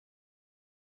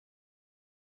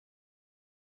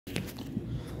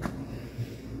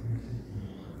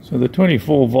So the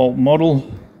 24 volt model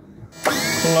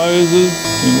closes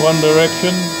in one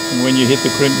direction, and when you hit the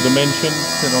crimp dimension,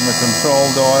 sit on the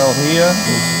control dial here,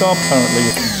 it'll stop. Currently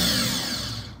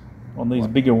on these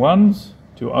bigger ones,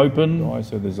 to open,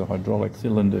 so there's a hydraulic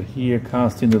cylinder here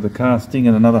cast into the casting,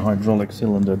 and another hydraulic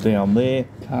cylinder down there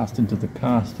cast into the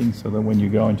casting, so that when you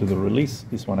go into the release,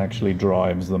 this one actually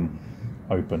drives them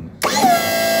open.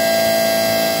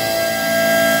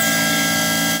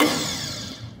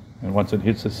 And once it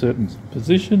hits a certain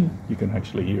position, you can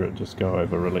actually hear it just go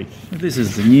over release. This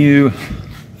is the new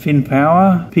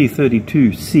Finn-Power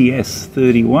P32 CS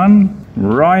 31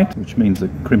 right, which means the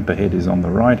crimper head is on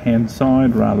the right hand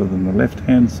side rather than the left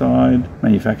hand side.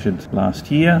 Manufactured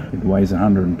last year. It weighs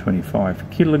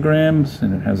 125 kilograms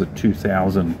and it has a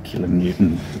 2000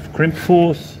 kilonewton of crimp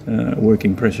force.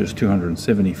 Working pressure is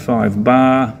 275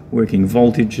 bar. Working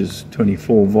voltage is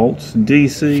 24 volts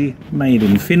DC. Made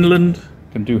in Finland.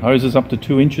 Can do hoses up to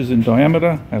 2 inches in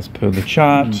diameter as per the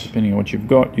chart. Depending on what you've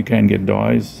got, you can get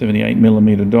dies,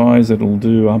 78mm dies that'll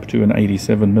do up to an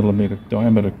 87mm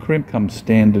diameter crimp. Comes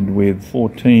standard with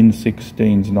 14s,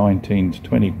 16s, 19s,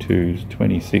 22s,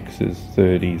 26s,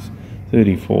 30s,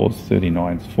 34s,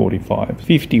 39s, 45s,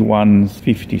 51s,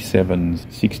 57s,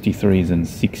 63s and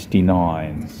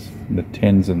 69s. And the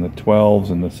 10s and the 12s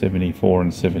and the 74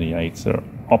 and 78s are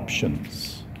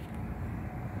options.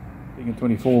 Being a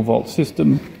 24 volt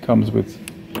system, comes with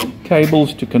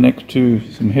cables to connect to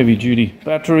some heavy duty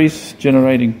batteries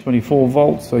generating 24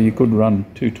 volts, so you could run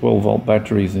two 12 volt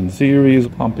batteries in series.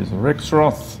 Pump is a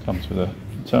Rexroth, comes with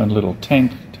its own little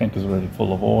tank. Tank is already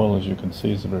full of oil, as you can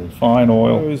see it's a very fine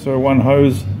oil. So one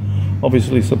hose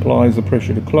obviously supplies the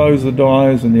pressure to close the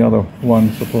dies and the other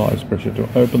one supplies pressure to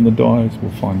open the dies. We'll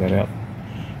find that out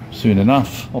soon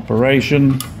enough.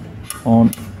 Operation on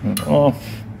and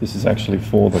off. This is actually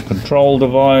for the control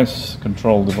device.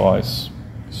 Control device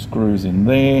screws in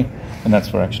there, and that's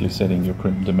for actually setting your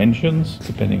crimp dimensions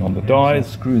depending on the dies.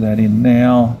 Screw that in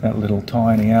now. That little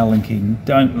tiny Allen key,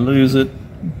 don't lose it.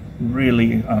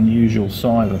 Really unusual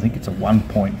size. I think it's a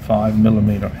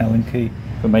 1.5mm Allen key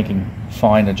for making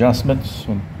fine adjustments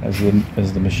as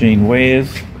the machine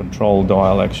wears. Control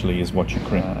dial actually is what you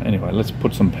crimp. Anyway, let's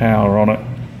put some power on it.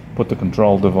 Put the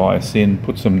control device in.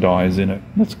 Put some dies in it.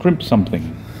 Let's crimp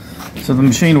something. So the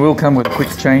machine will come with a quick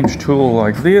change tool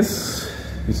like this.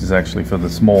 This is actually for the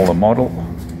smaller model,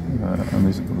 and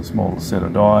these are for the smaller set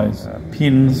of dies.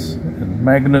 Pins and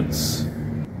magnets.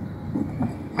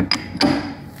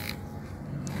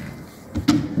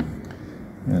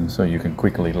 And so you can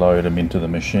quickly load them into the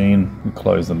machine. You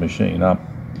close the machine up,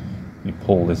 you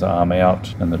pull this arm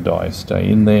out and the dies stay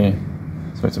in there.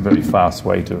 So it's a very fast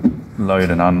way to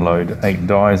load and unload 8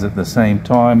 dies at the same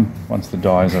time. Once the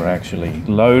dies are actually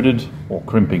loaded, or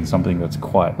crimping something that's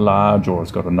quite large or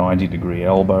it's got a 90-degree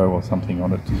elbow or something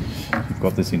on it, you've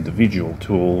got this individual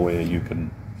tool where you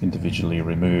can individually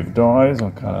remove dies.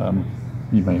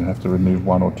 You may have to remove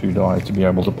 1 or 2 dies to be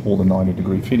able to pull the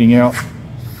 90-degree fitting out,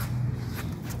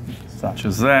 such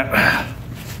as that.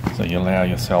 So you allow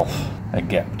yourself a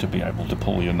gap to be able to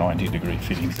pull your 90-degree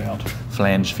fittings out.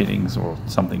 Flange fittings or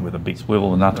something with a big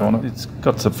swivel nut on it. It's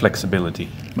got some flexibility.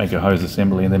 Make a hose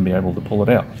assembly and then be able to pull it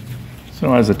out.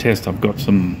 So as a test, I've got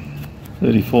some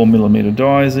 34mm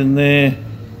dies in there,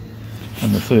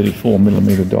 and the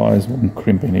 34mm dies will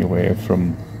crimp anywhere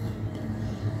from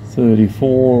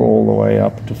 34 all the way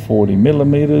up to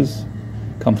 40mm.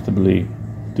 Comfortably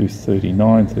do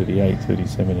 39, 38,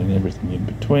 37 and everything in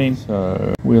between.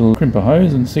 So we'll crimp a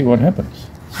hose and see what happens.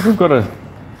 So we've got a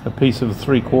piece of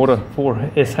 3/4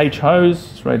 4SH hose.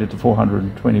 It's rated to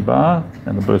 420 bar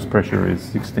and the burst pressure is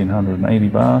 1680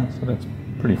 bar, so that's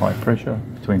pretty high pressure,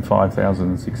 between 5000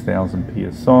 and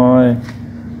 6000 psi.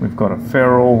 We've got a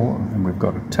ferrule and we've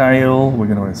got a tail. We're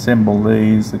going to assemble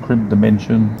these. The crimp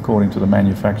dimension according to the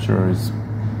manufacturer is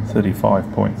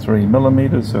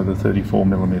 35.3mm, so the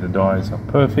 34mm dies are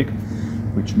perfect,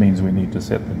 which means we need to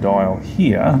set the dial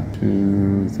here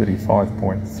to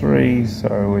 35.3,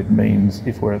 so it means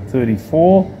if we're at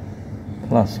 34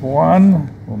 plus 1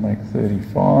 we'll make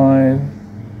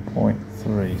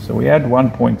 35.3, so we add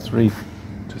 1.3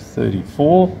 to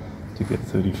 34 to get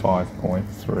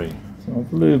 35.3. So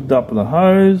I've lubed up the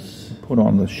hose, put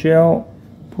on the shell,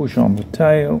 push on the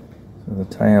tail, so the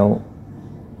tail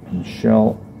and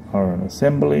shell are an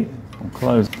assembly. I'll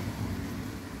close.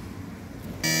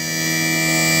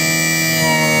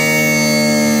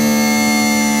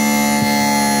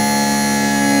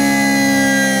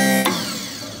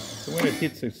 So when it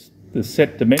hits the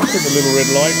set dimension, the little red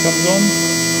light comes on.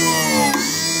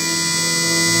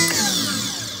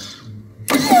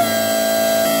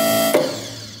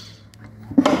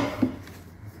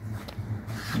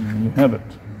 you have it.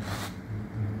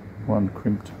 One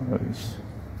crimped hose.